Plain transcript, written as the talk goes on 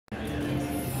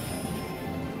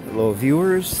Hello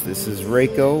viewers, this is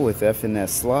Reiko with FNS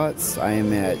Slots. I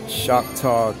am at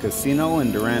Choctaw Casino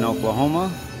in Durant, Oklahoma.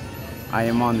 I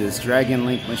am on this Dragon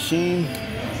Link machine.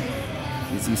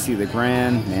 As you see the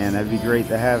grand, man, that'd be great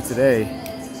to have today.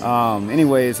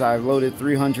 Anyways, I've loaded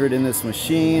 300 in this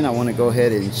machine. I want to go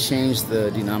ahead and change the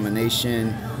denomination.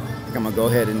 I think I'm gonna go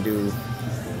ahead and do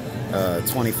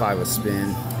 25 a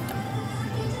spin.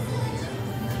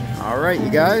 All right, you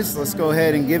guys, let's go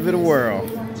ahead and give it a whirl.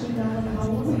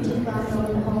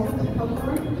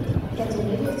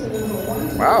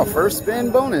 Wow, first spin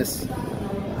bonus.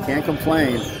 Can't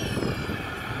complain.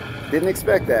 Didn't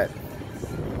expect that.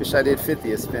 Wish I did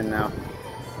 50 a spin now.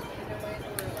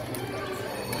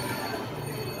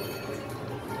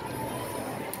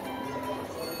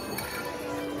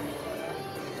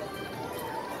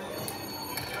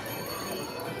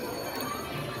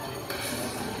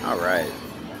 All right.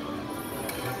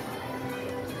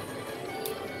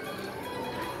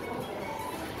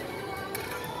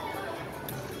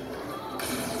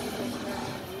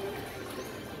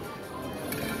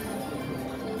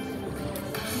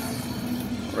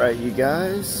 Right, you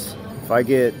guys, if I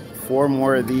get 4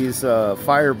 more of these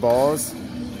fireballs,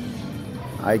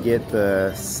 I get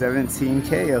the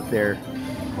 17K up there.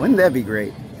 Wouldn't that be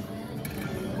great?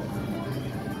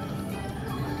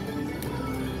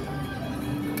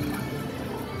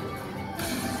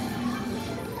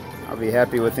 I'll be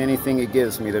happy with anything it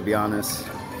gives me, to be honest.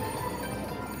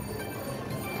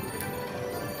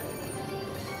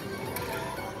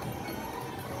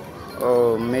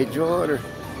 Oh, Major.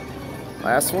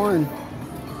 Last one.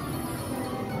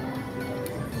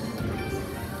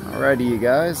 Alrighty, you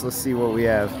guys, let's see what we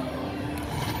have.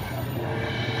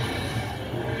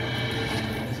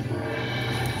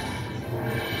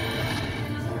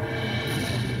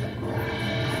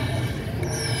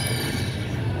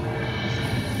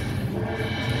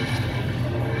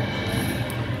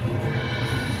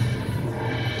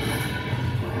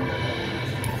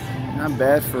 Not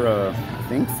bad for a, I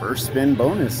think, first spin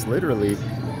bonus, literally.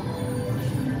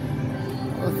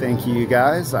 Well, thank you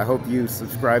guys. I hope you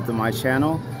subscribe to my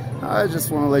channel. I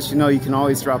just want to let you know you can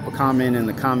always drop a comment in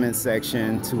the comment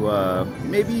section to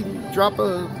maybe drop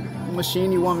a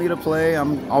machine you want me to play.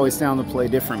 I'm always down to play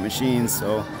different machines,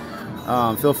 so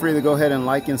feel free to go ahead and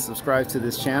like and subscribe to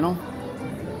this channel,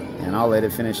 and I'll let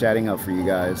it finish adding up for you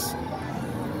guys,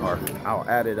 or I'll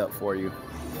add it up for you.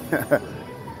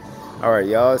 Alright,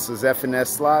 y'all, this is FNS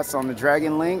Slots on the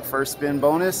Dragon Link first spin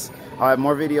bonus. I'll have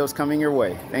more videos coming your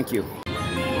way. Thank you.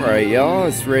 Alright, y'all,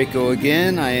 it's Reiko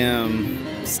again. I am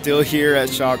still here at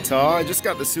Choctaw. I just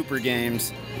got the super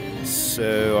games,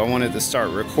 so I wanted to start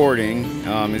recording.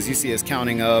 As you see, it's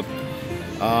counting up.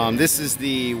 This is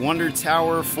the Wonder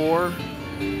Tower 4,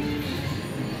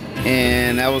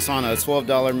 and that was on a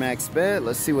 $12 max bet.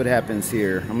 Let's see what happens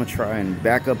here. I'm gonna try and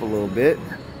back up a little bit.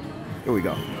 Here we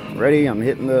go. Ready? I'm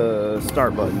hitting the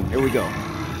start button. Here we go.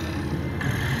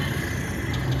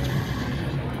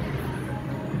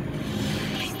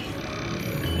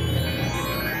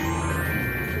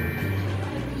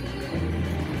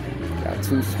 Got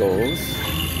 2 skulls.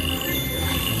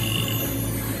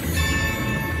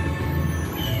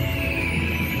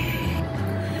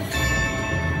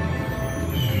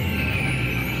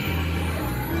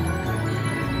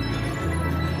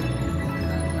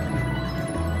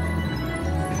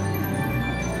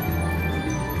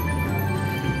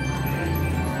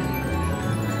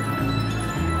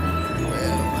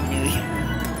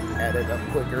 Add it up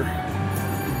quicker.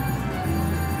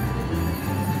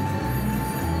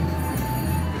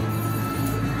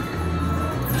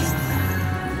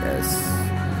 Yes.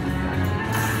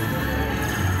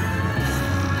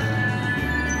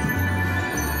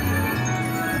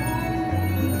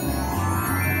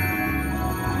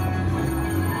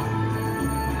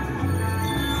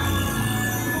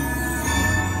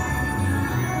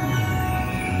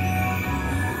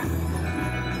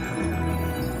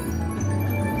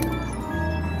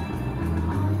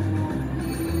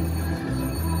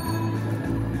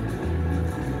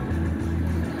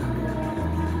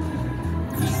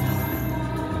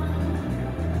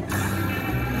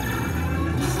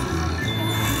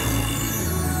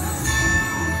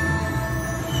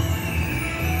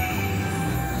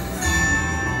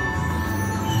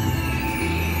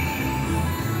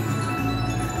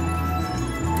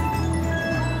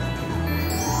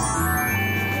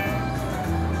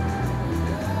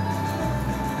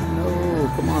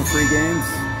 Come on, free games.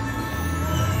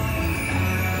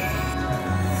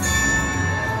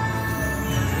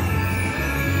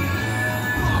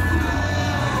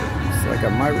 Looks like I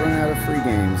might run out of free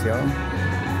games, y'all.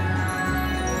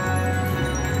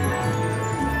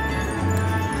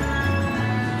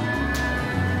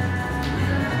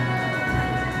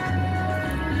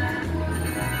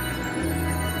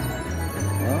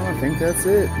 think that's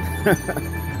it.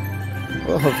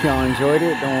 Well, hope y'all enjoyed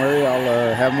it. Don't worry,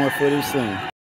 I'll have more footage soon.